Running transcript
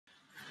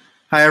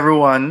Hi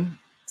everyone,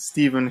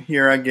 Stephen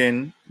here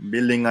again,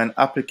 building an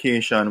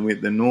application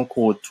with the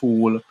no-code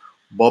tool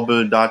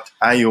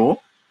bubble.io.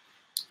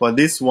 For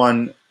this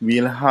one,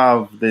 we'll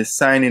have the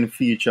sign-in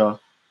feature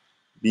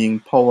being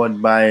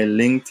powered by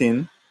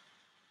LinkedIn,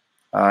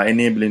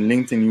 enabling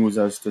LinkedIn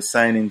users to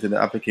sign into the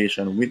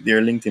application with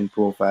their LinkedIn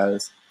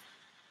profiles.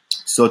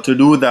 So to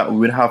do that,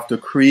 we'll have to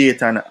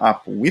create an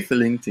app with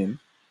LinkedIn.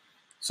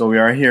 So we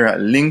are here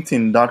at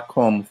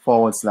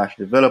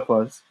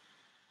linkedin.com/developers,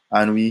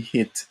 and we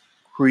hit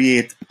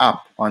create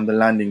app on the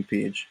landing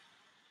page.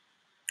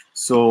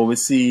 So we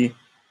see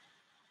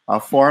a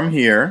form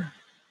here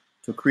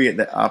to create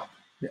the app.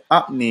 The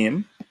app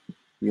name,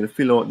 we'll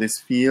fill out this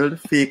field,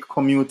 fake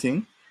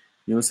commuting.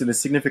 You'll see the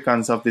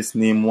significance of this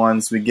name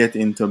once we get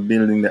into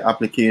building the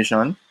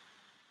application.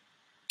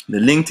 The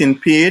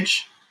LinkedIn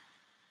page,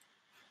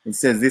 it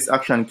says this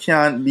action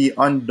can't be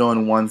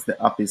undone once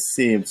the app is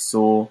saved.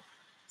 So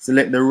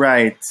select the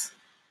right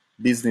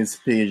business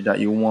page that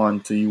you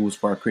want to use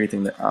for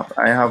creating the app.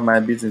 I have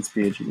my business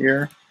page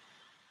here,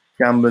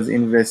 Campbell's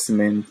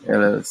Investment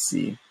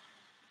LLC.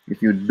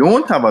 If you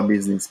don't have a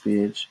business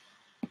page,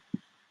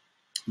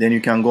 then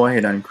you can go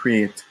ahead and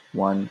create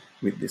one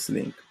with this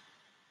link.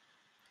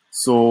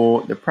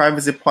 So the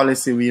privacy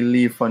policy we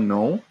leave for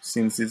now,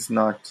 since it's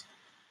not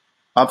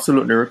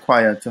absolutely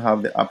required to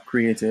have the app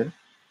created,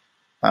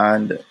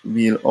 and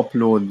we'll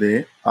upload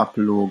the app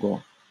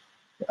logo.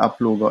 The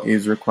app logo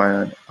is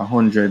required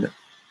 100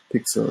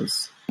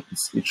 pixels.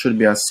 It should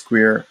be a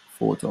square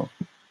photo.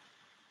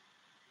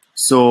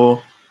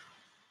 So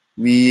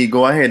we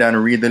go ahead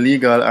and read the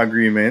legal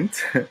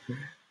agreement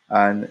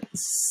and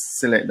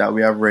select that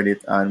we have read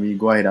it, and we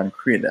go ahead and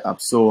create the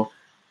app. So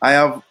I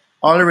have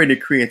already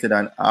created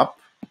an app.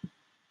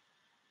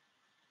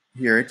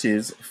 Here it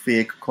is,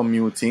 fake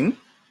commuting,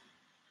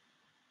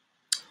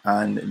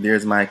 and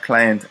there's my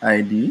client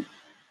ID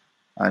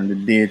and the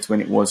date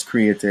when it was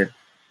created.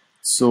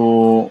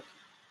 So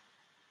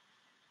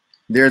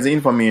there's the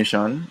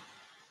information.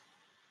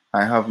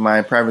 I have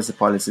my privacy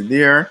policy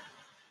there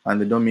and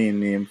the domain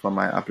name for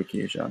my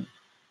application.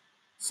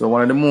 So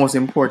one of the most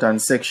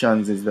important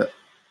sections is the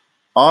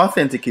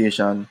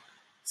authentication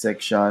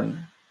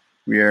section,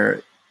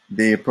 where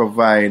they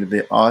provide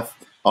the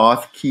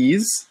auth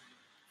keys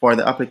for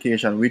the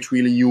application, which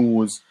we'll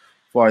use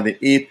for the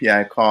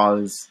API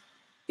calls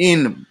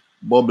in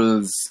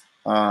Bubble's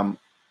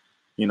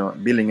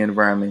billing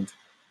environment.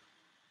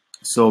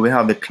 So we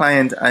have the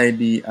client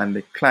ID and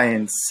the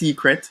client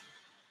secret.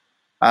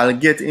 I'll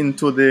get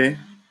into the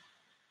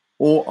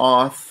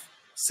OAuth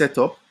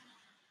setup,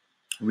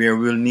 where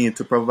we'll need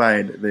to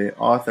provide the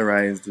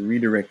authorized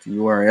redirect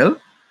URL.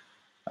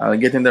 I'll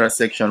get into that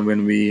section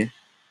when we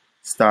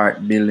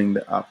start building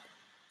the app.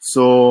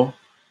 So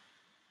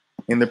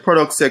in the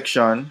product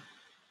section,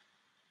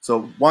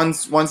 so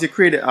once you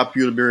create the app,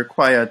 you'll be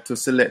required to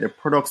select the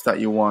products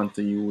that you want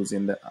to use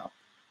in the app.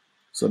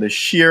 So the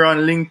share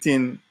on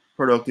LinkedIn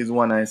product is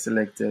one I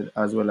selected,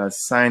 as well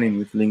as signing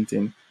with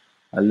LinkedIn.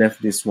 I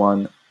left this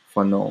one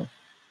for now,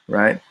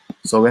 right?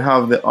 So we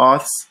have the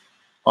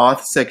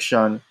auth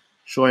section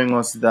showing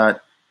us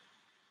that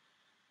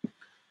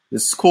the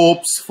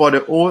scopes for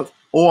the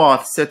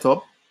OAuth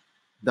setup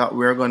that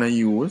we're going to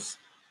use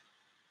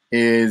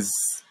is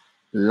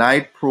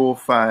light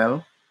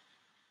profile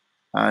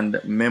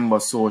and member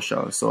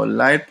social. So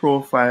light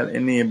profile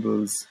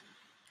enables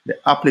the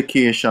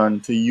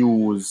application to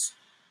use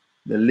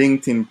the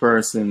LinkedIn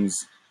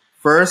person's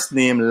first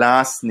name,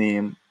 last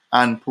name,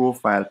 and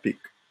profile pic.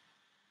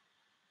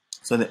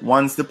 So that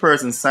once the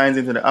person signs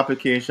into the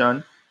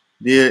application,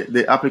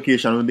 the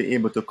application will be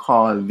able to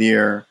call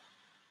their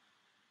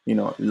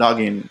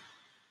login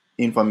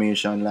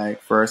information,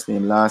 like first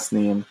name, last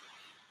name.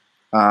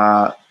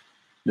 The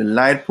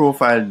light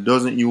profile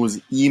doesn't use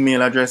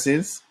email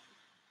addresses,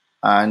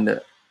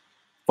 and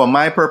for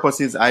my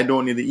purposes, I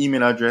don't need the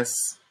email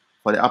address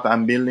for the app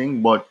I'm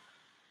building, but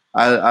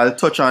I'll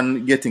touch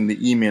on getting the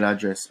email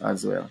address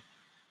as well.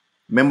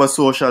 Member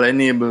Social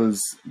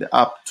enables the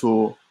app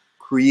to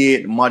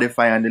create,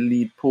 modify, and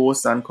delete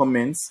posts and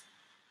comments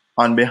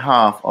on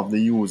behalf of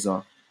the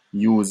user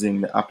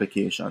using the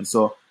application.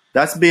 So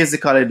that's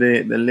basically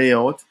the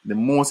layout. The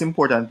most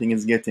important thing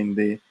is getting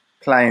the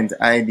client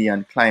ID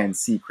and client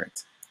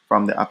secret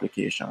from the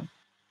application.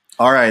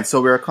 All right, so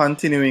we're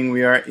continuing.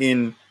 We are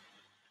in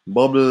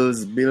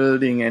Bubble's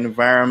building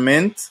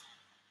environment,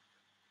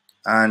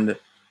 and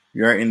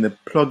we are in the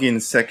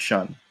plugin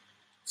section.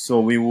 So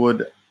we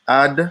would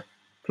add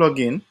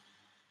plugin,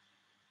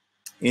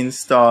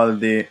 install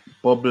the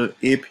Bubble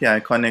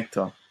API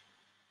connector,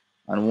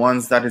 and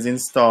once that is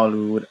installed,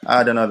 we would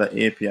add another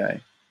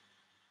API.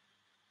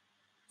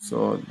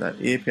 So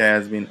that API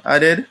has been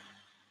added.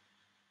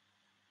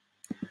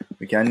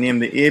 We can name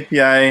the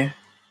API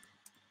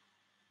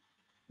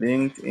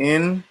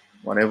LinkedIn,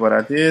 whatever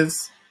that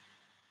is.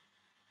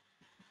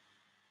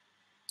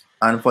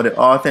 And for the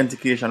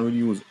authentication, we'll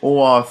use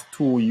OAuth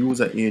 2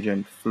 user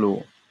agent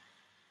flow.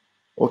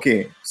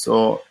 Okay,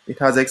 so it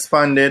has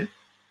expanded,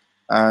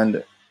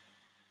 and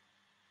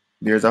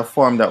there's a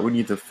form that we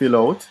need to fill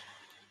out.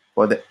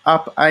 For the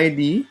app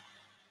ID,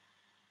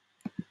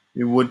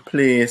 we would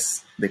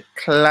place the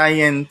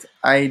client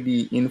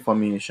ID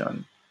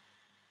information.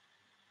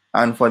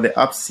 And for the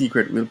app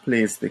secret, we'll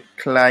place the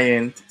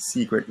client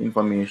secret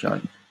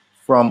information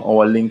from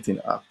our LinkedIn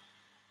app.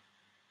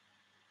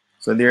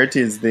 So there it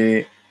is,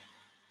 the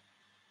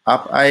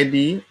app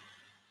ID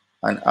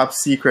and app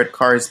secret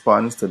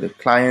corresponds to the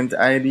client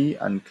ID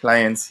and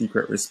client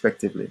secret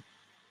respectively.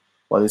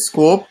 For the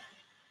scope,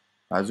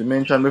 as we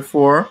mentioned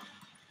before,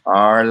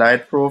 our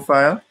light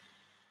profile,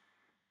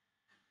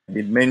 I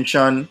did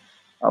mention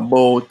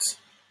about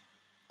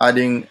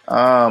adding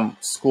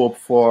scope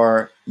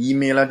for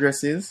email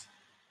addresses,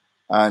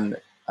 and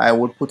I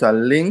would put a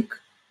link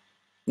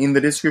in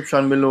the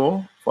description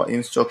below for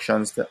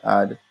instructions to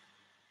add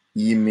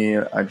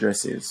email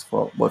addresses.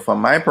 But for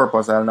my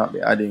purpose, I'll not be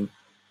adding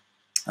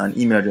an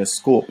email address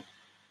scope.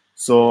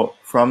 So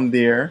from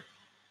there,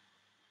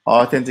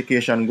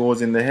 authentication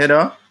goes in the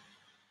header,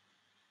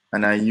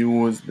 and I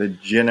use the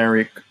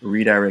generic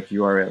redirect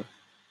URL.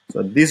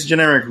 So this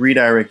generic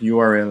redirect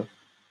URL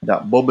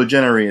that Bubble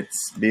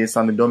generates based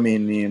on the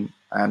domain name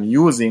I'm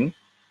using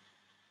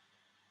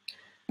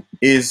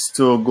is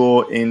to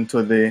go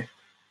into the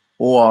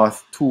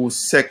OAuth 2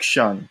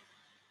 section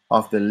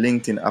of the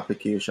LinkedIn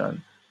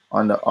application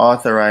on the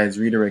authorized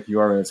redirect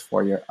URLs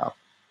for your app.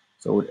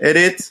 So we'll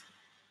edit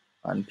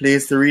and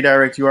place the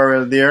redirect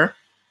URL there,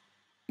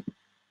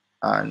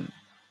 and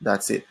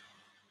that's it.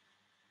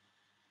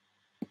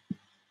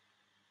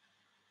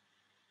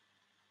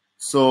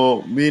 So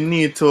we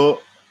need to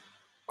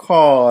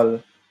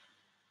call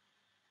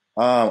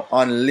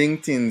on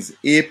LinkedIn's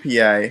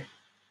API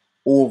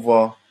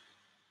over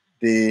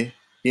the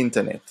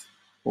internet,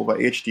 over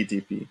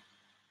HTTP.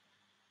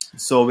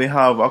 So we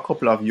have a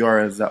couple of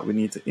URLs that we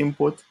need to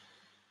input.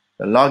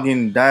 The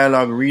login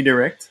dialog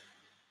redirect,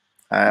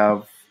 I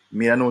have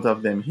made a note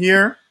of them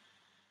here.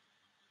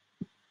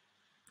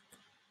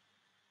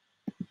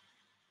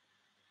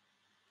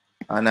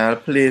 And I'll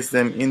place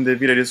them in the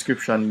video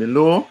description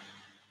below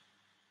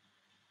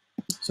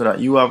so that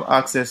you have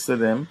access to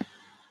them.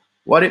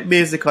 What it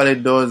basically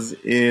does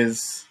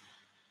is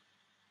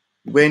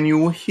when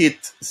you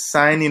hit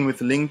sign in with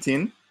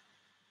LinkedIn,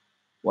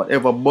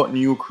 whatever button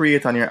you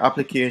create on your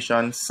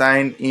application,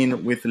 sign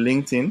in with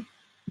LinkedIn,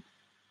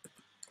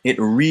 it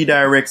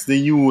redirects the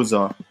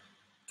user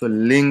to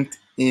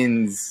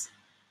LinkedIn's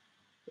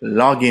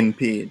login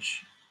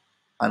page.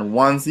 And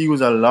once the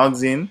user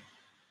logs in,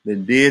 the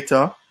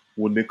data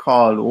would be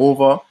called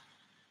over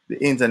the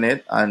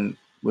internet and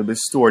will be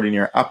stored in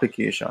your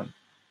application.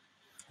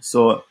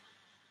 So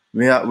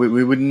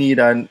we would need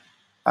an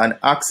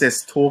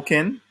access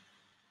token.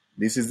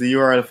 This is the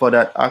URL for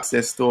that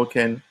access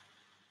token,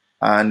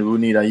 and we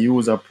need a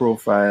user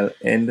profile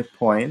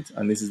endpoint,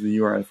 and this is the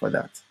URL for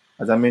that.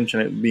 As I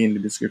mentioned, it will be in the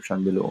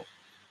description below.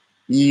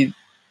 The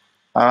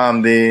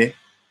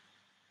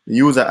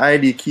user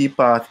ID key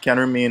path can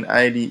remain,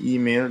 ID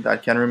email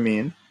that can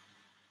remain,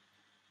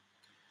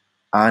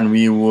 and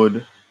we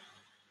would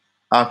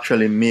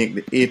actually make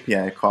the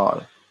API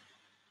call.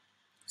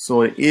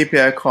 So the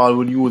API call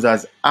would use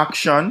as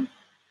action,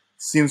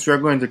 since we're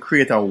going to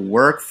create a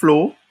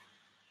workflow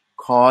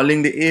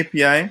calling the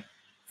API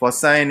for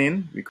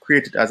signing. We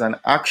create it as an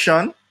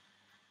action,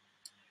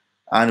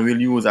 and we'll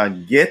use a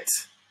get,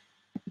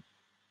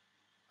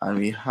 and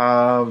we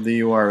have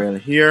the URL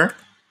here.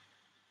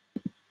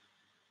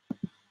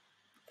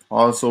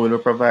 Also will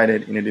be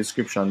provided in the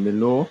description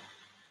below.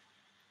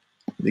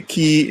 The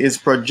key is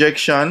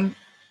projection,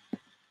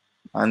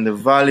 and the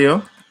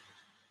value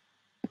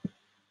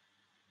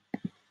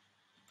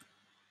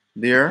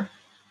there,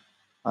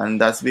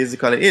 and that's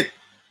basically it.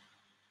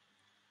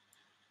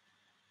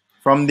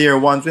 From there,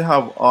 once we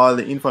have all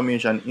the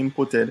information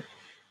inputted,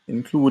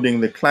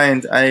 including the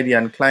client ID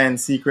and client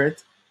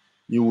secret,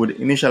 you would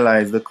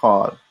initialize the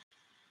call.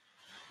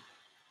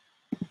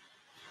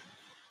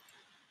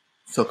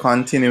 So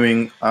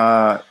continuing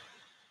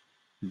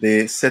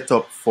the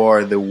setup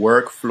for the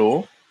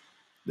workflow,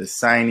 the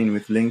sign in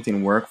with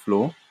LinkedIn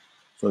workflow.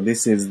 So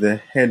this is the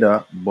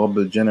header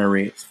Bubble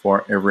generates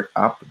for every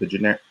app, the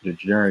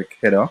generic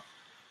header,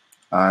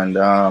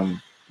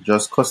 and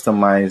just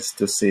customized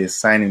to say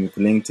sign in with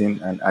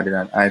LinkedIn and added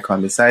an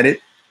icon beside it.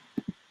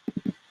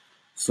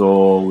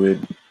 So we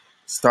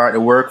start the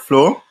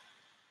workflow,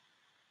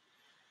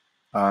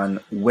 and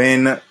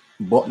when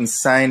button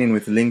sign in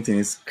with LinkedIn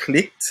is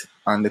clicked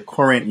and the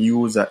current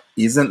user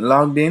isn't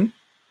logged in,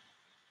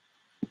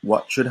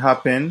 what should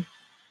happen?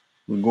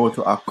 We go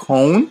to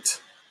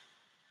account,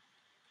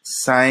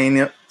 sign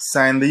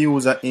the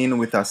user in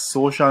with a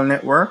social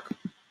network.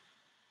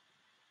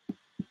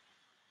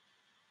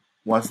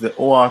 What's the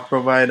OAuth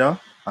provider?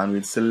 And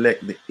we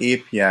select the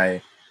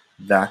API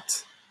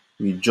that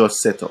we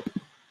just set up.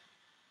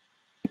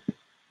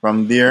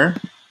 From there,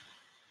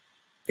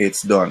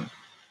 it's done.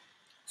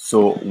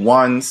 So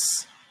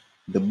once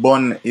the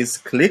button is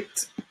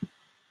clicked,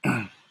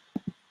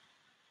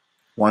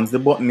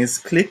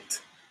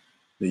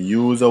 the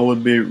user will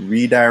be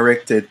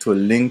redirected to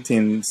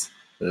LinkedIn's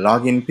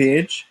login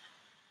page.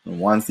 And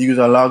once the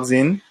user logs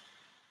in,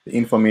 the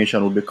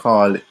information will be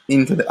called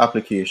into the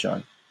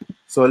application.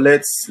 So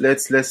let's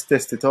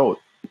test it out.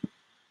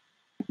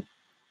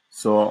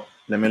 So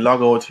let me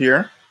log out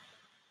here.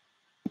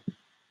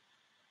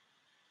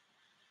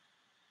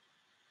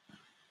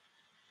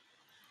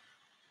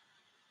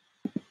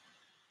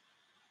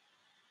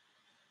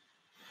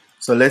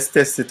 So let's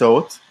test it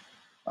out.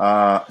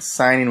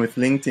 Sign in with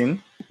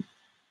LinkedIn.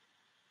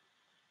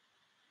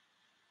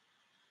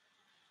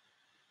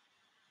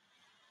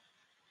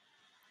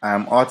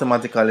 I'm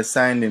automatically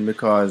signed in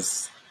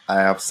because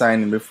I have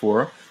signed in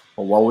before.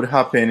 But what would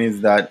happen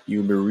is that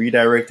you'll be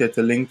redirected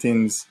to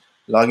LinkedIn's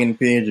login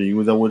page. The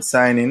user would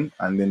sign in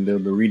and then they'll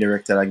be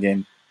redirected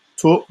again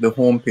to the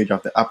home page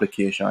of the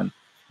application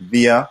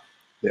via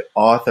the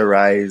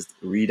authorized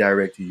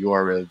redirect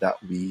URL that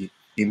we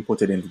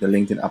inputted into the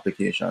LinkedIn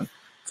application.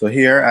 So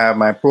here I have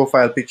my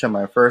profile picture,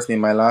 my first name,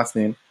 my last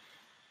name,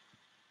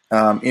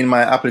 in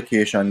my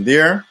application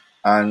there,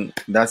 and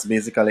that's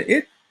basically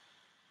it.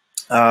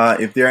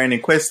 If there are any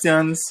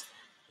questions,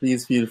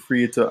 please feel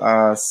free to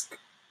ask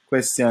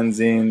questions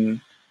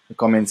in the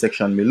comment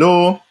section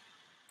below,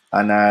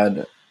 and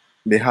I'd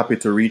be happy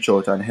to reach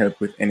out and help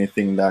with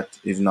anything that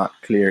is not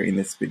clear in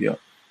this video.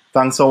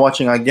 Thanks for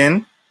watching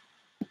again.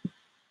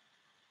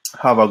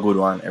 Have a good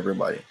one,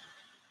 everybody.